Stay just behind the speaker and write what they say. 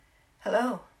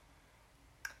Hello.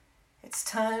 It's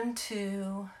time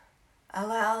to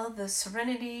allow the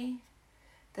serenity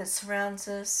that surrounds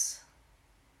us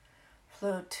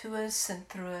flow to us and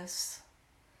through us.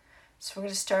 So we're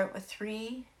going to start with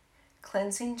 3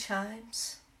 cleansing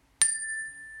chimes.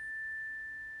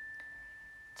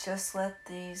 Just let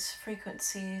these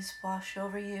frequencies wash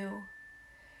over you,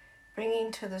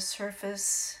 bringing to the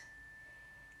surface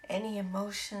any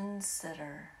emotions that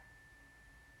are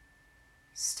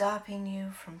stopping you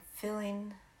from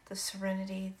feeling the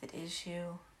serenity that is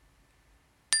you.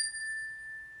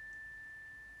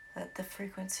 Let the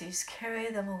frequencies carry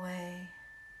them away.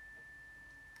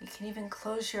 You can even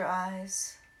close your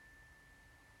eyes,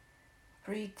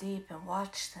 breathe deep, and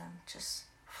watch them just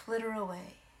flitter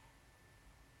away.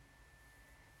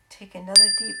 Take another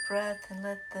deep breath and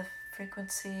let the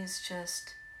frequencies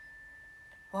just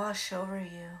wash over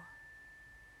you.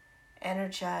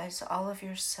 Energize all of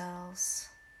your cells,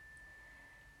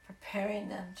 preparing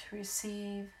them to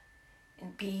receive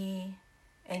and be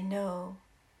and know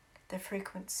the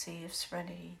frequency of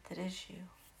serenity that is you.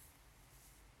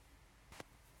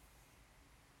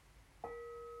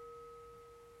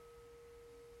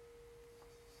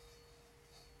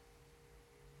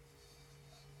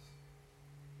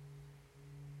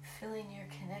 Feeling your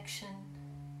connection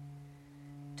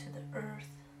to the earth.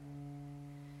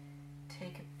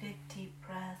 Take a big deep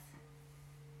breath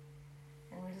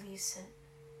and release it.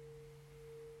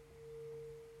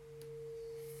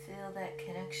 Feel that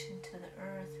connection to the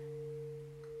earth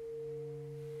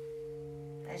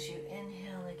as you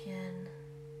inhale again,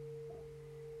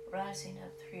 rising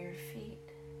up through your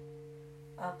feet,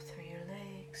 up through your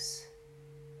legs,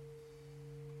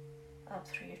 up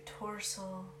through your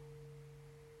torso,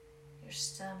 your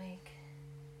stomach,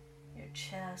 your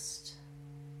chest,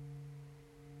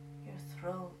 your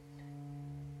throat,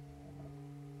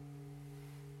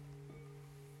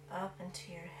 up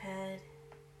into your head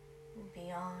and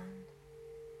beyond.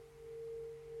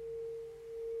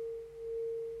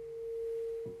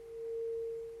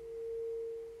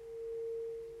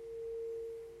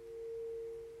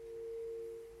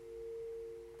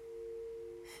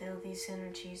 Feel these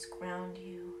energies ground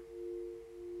you,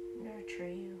 nurture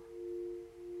you,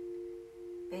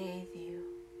 bathe you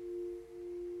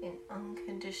in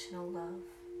unconditional love,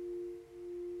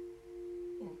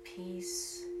 in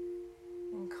peace,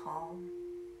 in calm,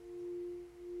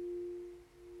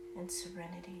 and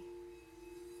serenity.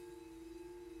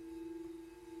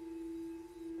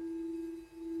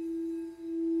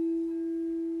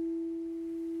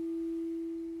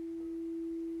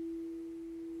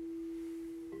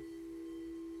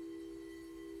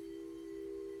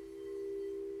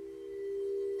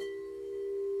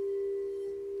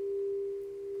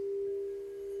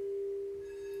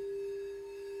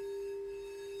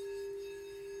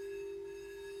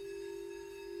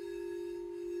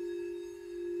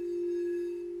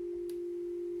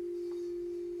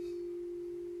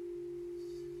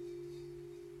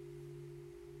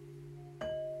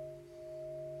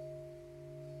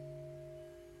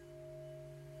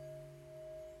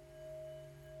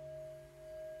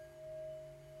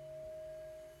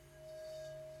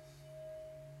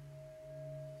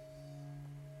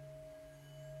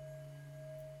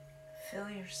 Feel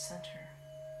your center.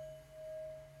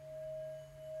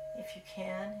 If you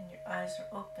can and your eyes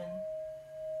are open,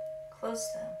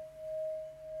 close them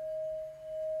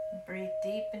and breathe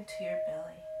deep into your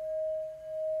belly.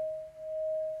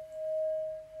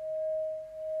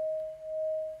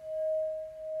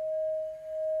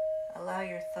 Allow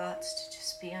your thoughts to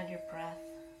just be on your breath,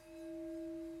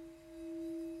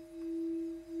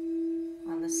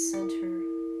 on the center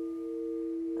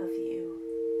of you.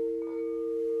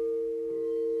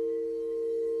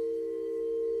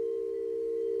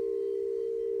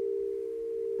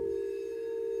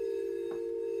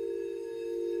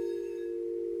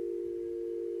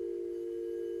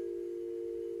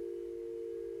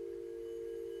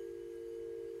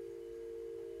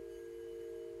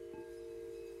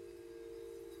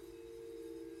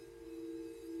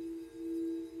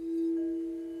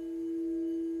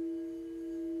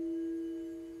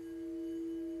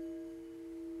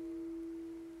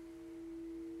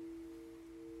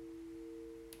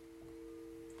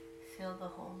 Feel the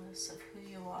wholeness of who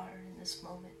you are in this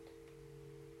moment.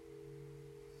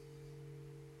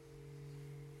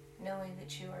 Knowing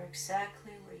that you are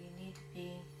exactly where you need to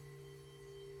be.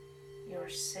 You're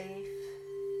safe.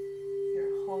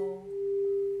 You're whole.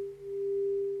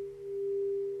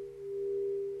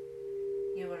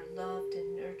 You are loved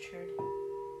and nurtured.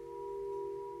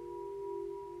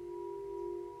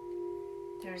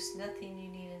 There is nothing you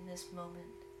need in this moment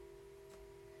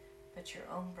but your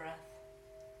own breath.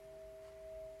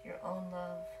 your own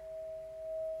love,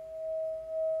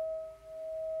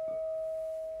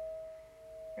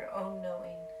 your own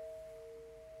knowing.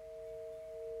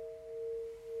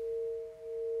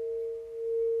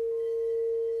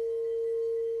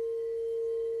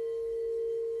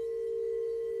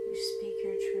 You speak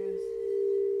your truth.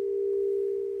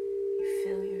 You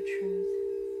feel your truth.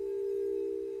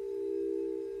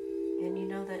 And you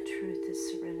know that truth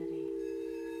is serenity.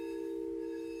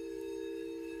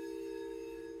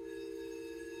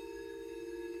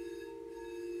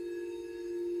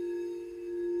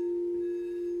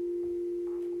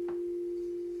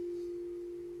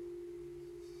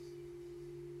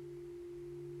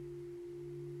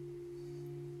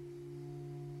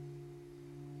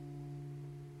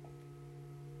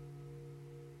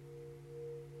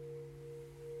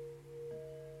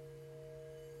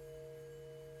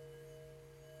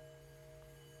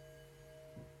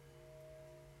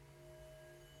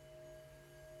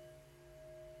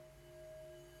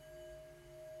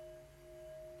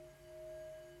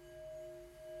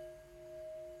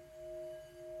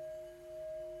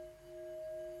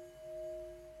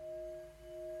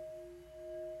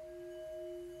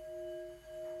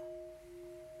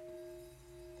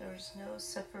 There is no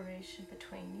separation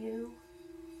between you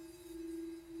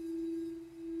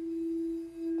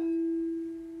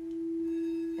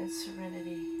and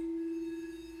serenity,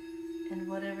 and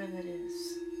whatever that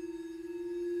is.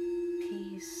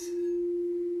 Peace,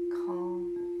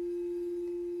 calm,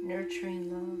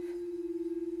 nurturing love.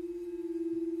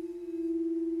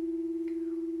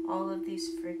 All of these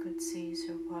frequencies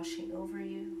are washing over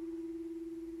you,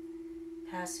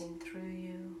 passing through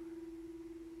you.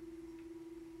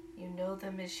 You know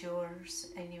them as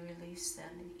yours, and you release them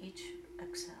in each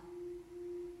exhale.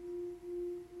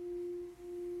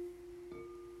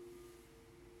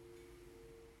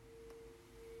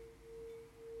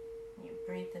 You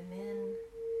breathe them in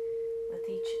with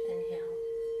each inhale.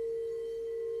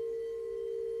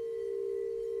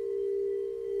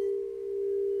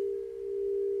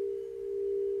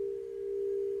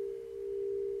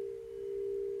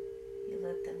 You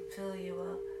let them fill you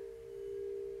up.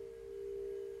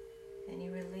 And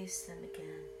you release them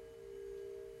again,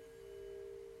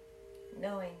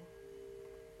 knowing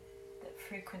that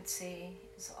frequency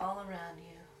is all around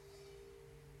you.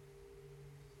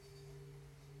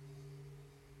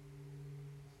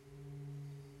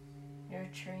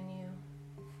 Nurturing you,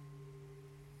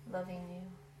 loving you,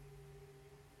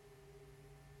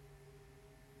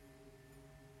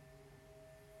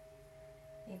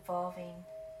 evolving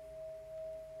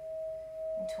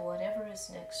into whatever is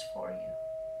next for you.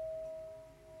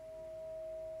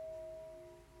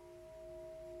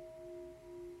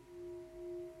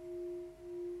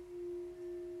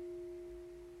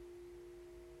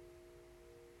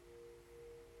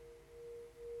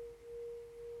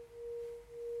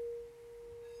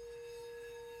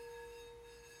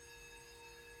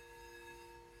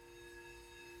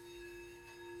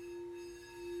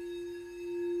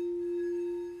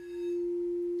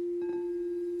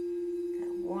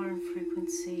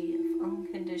 Frequency of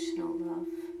unconditional love,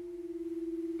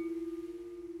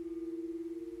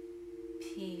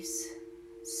 peace,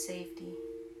 safety.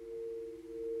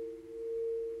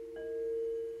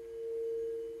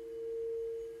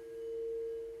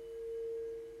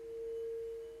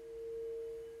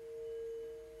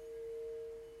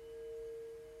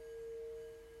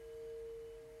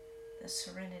 The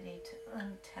serenity to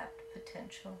untapped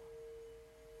potential.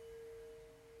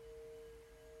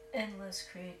 Endless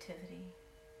creativity,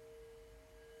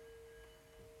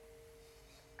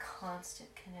 constant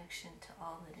connection to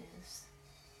all that is.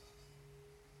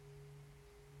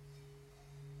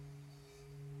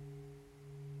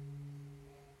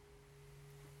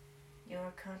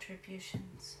 Your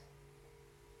contributions,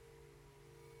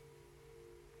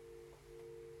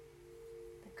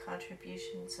 the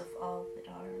contributions of all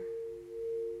that are,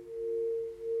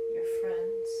 your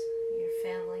friends, your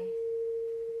family,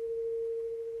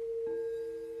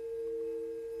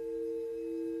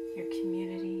 your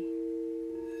community,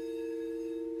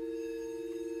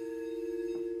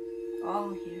 all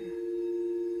here,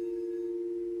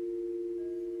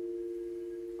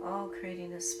 all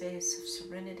creating a space of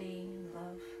serenity and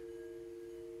love.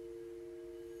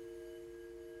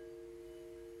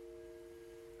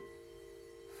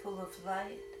 Full of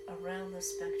light around the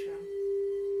spectrum.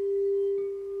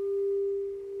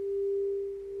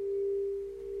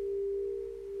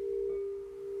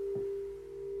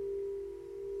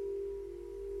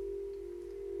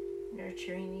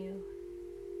 Nurturing you,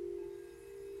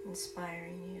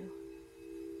 inspiring you,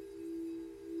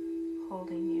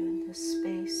 holding you in this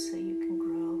space so you can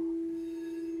grow,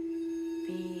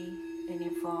 be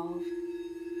evolve.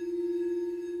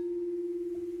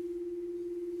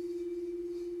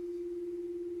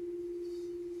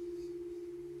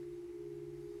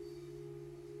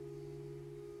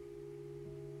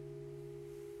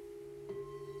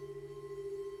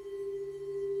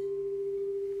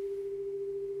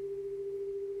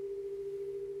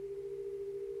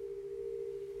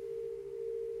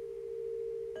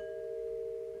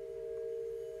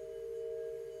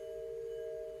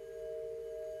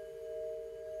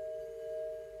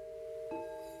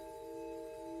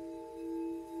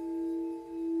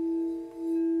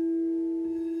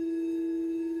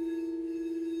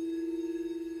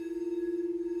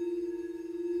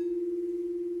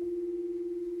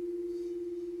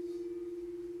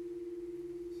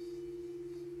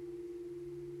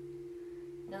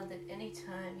 Know that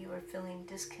anytime you are feeling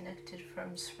disconnected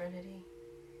from serenity,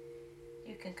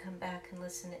 you can come back and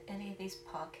listen to any of these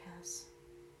podcasts.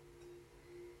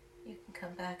 You can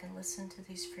come back and listen to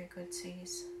these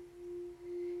frequencies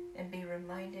and be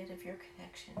reminded of your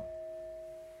connection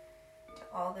to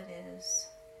all that is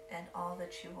and all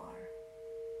that you are.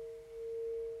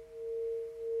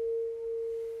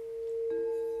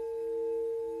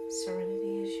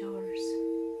 Serenity is yours.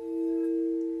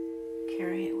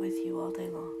 Carry it with you all day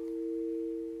long.